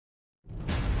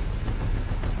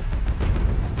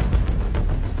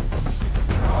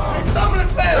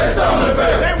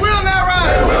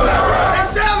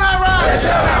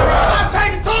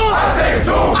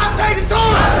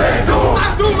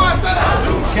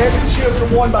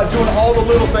won by doing all the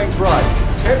little things right.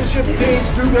 Championship teams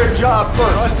do their job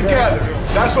first. Us together.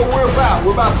 That's what we're about.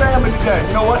 We're about family today.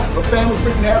 You know what? But families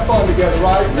freaking have fun together,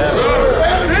 right? Yes, sir.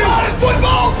 Family's fun in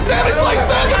football. Family's like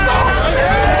family.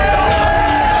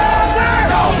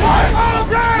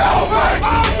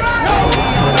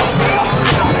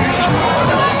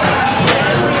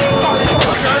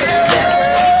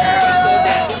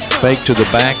 Fake to the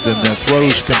back, then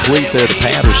throws complete there to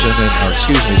Patterson, or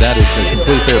excuse me, that is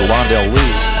complete there to Wandell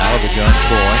Lee. Out of the gun,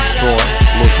 Troy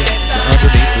looking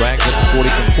underneath, drags it to 40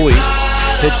 complete,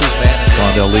 hits his man.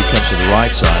 Wandell Lee comes to the right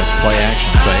side, play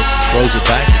action fake, throws it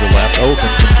back to the left, open,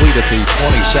 complete at the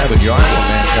 27-yard line.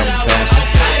 Man coming past him,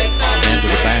 and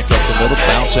to the back up the middle,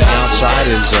 bouncing outside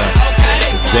is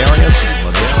Darius, and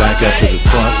when it's back up to the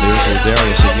front, there's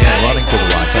Darius again, running to the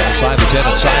right side, inside the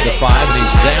 10, inside the 5, and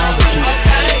he's down to 2.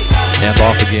 Hand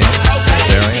off again,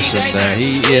 Darius, and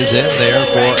he is in there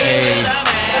for a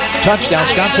touchdown.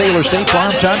 Scott Taylor State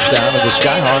Farm touchdown, and the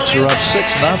Skyhawks are up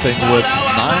 6-0 with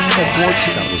 9 of 14.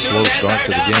 Kind of a slow start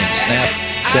to the game. Snap,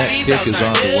 set, kick is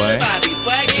on the way.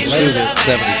 And it's at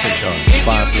 76 yards,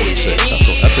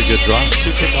 5:46. That's a good drop.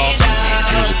 2 kickoffs.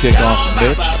 Here's a kickoff from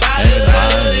Mitch, hanging high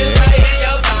in the air.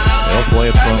 They'll play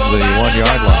it from the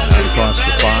 1-yard line, out across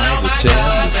the 5, the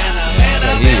 10,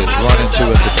 and he is running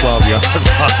to it the 12-yard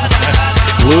line.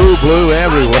 Blue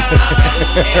everywhere.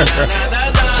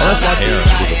 Well, that's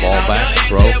Harris with the ball back,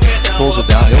 throw, pulls it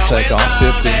down, he'll take off,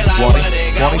 15,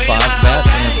 20, 25, met,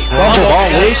 and throw the ball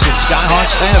loose, and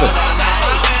Skyhawks have it.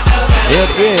 It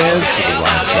is to the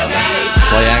right side.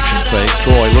 Play action fake,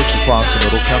 Troy looks across the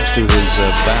middle, comes to his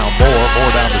bow, more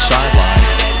down the sideline,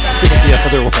 the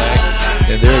other way,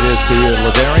 and there it is to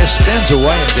Ladarius, spins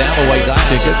away, and down the way,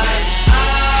 kick it.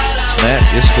 Snap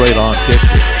is straight on, kicked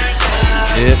it.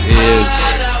 It is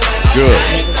good.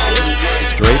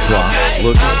 Straight drop,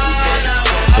 looking,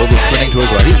 over spinning to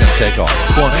his right. He's going to take off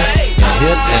 20 and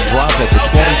hit and drop at the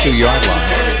 22-yard line.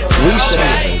 We see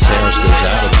it as Harris goes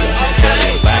out of the gun.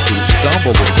 The back, he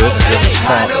stumbled a bit and then is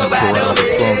caught and corralled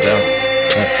and thrown down.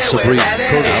 Sabrina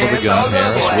out of the gun.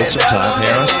 Harris with some time.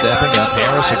 Harris stepping up.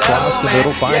 Harris across the middle,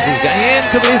 finds his guy.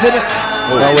 Incomplete.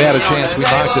 Well, we had a chance. We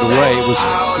knocked it away. It was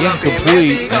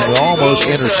incomplete, and we almost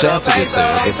intercepted it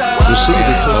there. The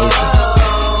receiver to motion.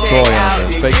 Troy on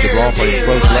the fake the draw play,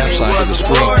 throws left side of the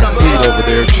screen, complete over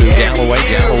there to Galloway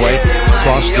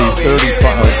across the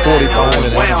 35 or 45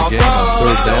 and end of the game on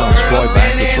 3rd down. Troy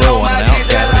back to throw on an out,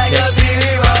 having a catch.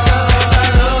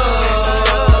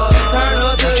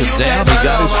 Touch it down, he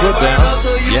got his foot down.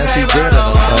 Yes, he did,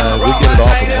 and we get it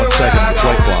off in 1 second of the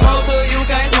play clock.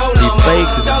 He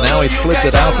faked, and now he flipped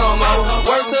it out.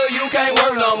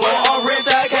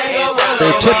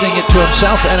 They're tipping it to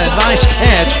himself, and a nice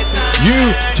catch.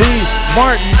 U.T.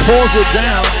 Martin pulls it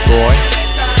down. Troy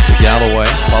to Galloway,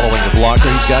 following the blocker.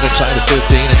 He's got inside the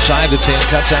 15, inside the 10,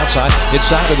 cuts outside,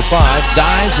 inside of the 5,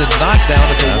 dives and knocked down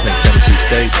the 2. I think Tennessee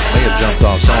State may have jumped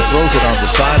offside. Throws it on the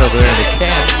side over there, and the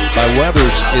catch by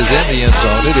Weathers is in the end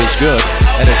zone. It is good,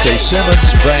 and it's a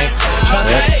Simmons bank.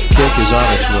 That kick is on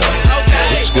its way.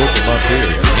 Looks good from up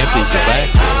here. Empties the back.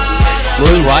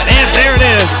 Blue right, and there it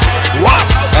is. Wow,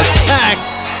 a sack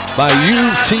by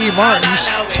U.T. Martin's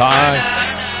tie.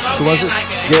 Who was it?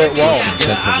 Garrett Walsh.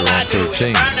 Sent from their own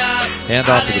 13. Hand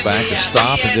off to the back, a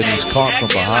stop, and then he's caught from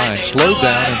behind. Slowed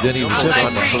down, and then he was hit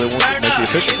on, so they won't make the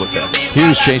officials look at it.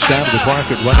 Hughes chased down to the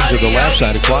market, running to the left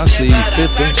side, across the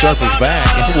 15, circles back,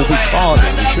 and will be caught.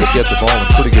 We should get the ball in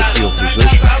pretty good field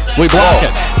position. We block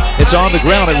it. It's on the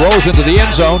ground. It rolls into the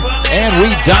end zone, and we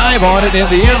dive on it in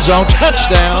the end zone.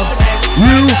 Touchdown,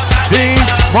 U.T.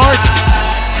 Martin.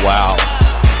 Wow.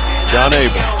 John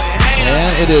Abel.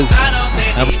 And it is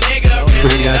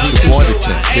he pointed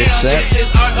to kick set.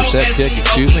 Or set kick,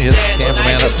 excuse me, hits the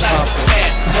cameraman up top.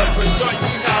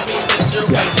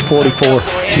 44.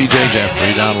 TJ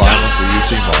Jeffrey down lineman for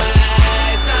UT Martin.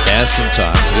 Has some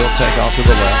time. He'll take off to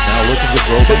the left. Now looking to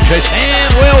throw. Big chase.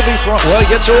 And will be thrown. Well, he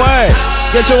gets away.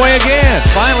 Gets away again.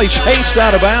 Finally chased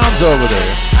out of bounds over there.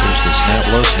 Here's the snap,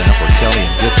 low snap where Kelly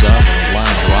gets up and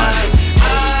line drive.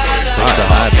 Takes a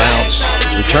high bounce.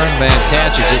 Return man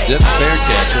catches it, didn't fair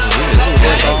catch it, and he is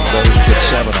better to get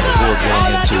 7 on the board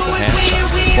going into the halftime.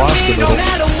 Across the middle,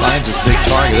 finds his big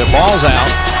target. It ball's out,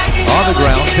 on the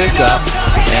ground, picked up,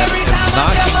 and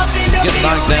getting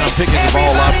knocked down, picking the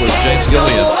ball up was James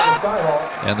Gillian,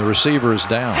 and the receiver is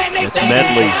down. It's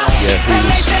Medley, who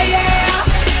was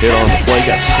hit on the play,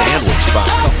 got sandwiched by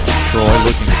a couple. Troy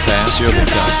looking to pass, here they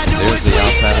come. There's the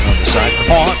out pattern on the side,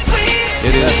 caught.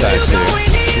 It is back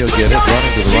there. He'll get it,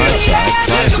 running to the right side,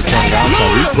 tries to turn it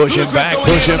outside. He's pushing back,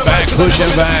 pushing back,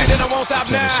 pushing back.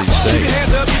 Tennessee State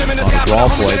on a draw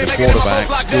play. The quarterback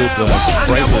stood,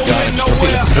 Braver got him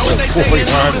straight up to the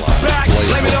 40-yard line.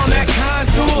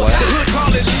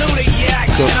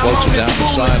 Cook floats it down the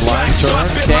sideline, turn,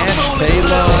 catch,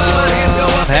 Taylor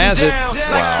has it.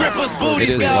 Wow, it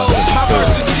is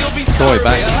 11-3. Troy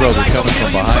back to throw. They're coming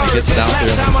from behind. He gets it out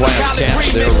there in the flats.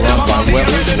 Catch there, run by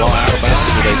Weathers. Well out of bounds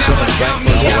with a Simmons back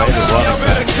the other way to running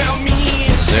back.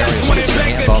 Darius gets the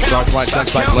handoff, starts right,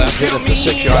 cuts back left, hit at the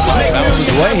 6-yard line, bounces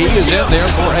away. He is in there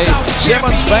for a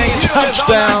Simmons Bank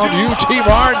touchdown. UT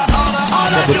Martin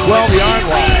from the 12-yard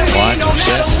line. Line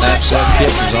set, snap set,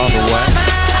 kick is on the way.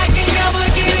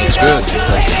 And it's good.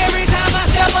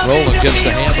 Rowland gets the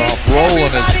handoff.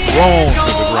 Rowland is thrown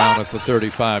to the ground at the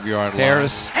 35-yard line.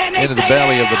 Harris into the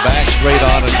belly of the back, straight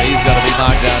on, and he's going to be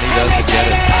knocked down. He doesn't get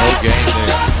it. No gain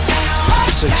there.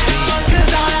 16.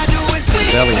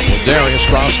 Belly. Darius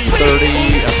crosses the 30,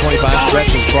 25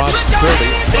 stretches across the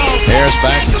 30. Harris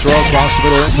back to throw across the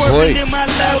middle, incomplete.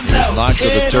 He's knocked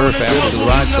to the turf after to the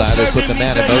right side. They put the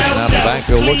man in motion out of the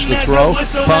backfield. Looks to throw,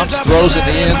 pumps, throws in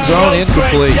the end zone,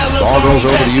 incomplete. Ball goes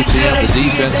over to UTM. The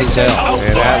defense is held.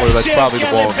 And Adler, that's probably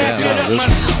the ball again. Yeah, this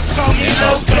one. Hand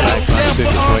off to the back, trying to pick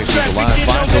his way through the line.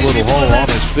 Finds a little hole on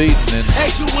his feet, and then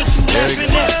there he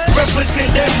goes.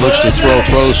 Looks to throw,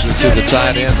 throws to the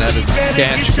tight end. That is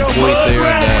catch complete there,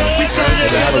 and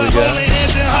get out of the guy.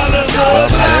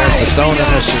 Well, now there's the thrown in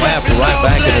there, slapped right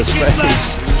back in his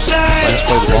face. Last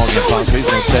play the ball game, possibly. He's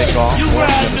going to take off.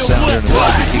 Warren's going to sound there in the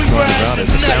middle. He keeps running around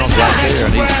it. The sound's right there,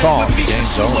 and he's caught. The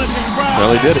game's over.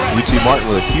 Well, he did it. UT Martin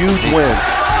with a huge win.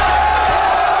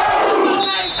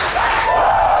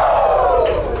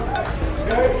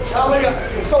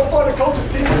 It's so fun to coach a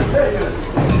team with this.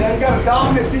 You got a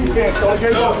dominant defense, so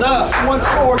okay, one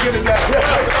score, get it down.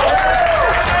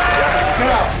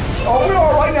 Now, all we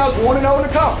are right now is 1-0 in the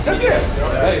conference. That's it.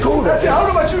 That's cool. That's it. I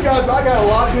don't know about you guys, but I got a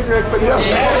lot bigger expectations.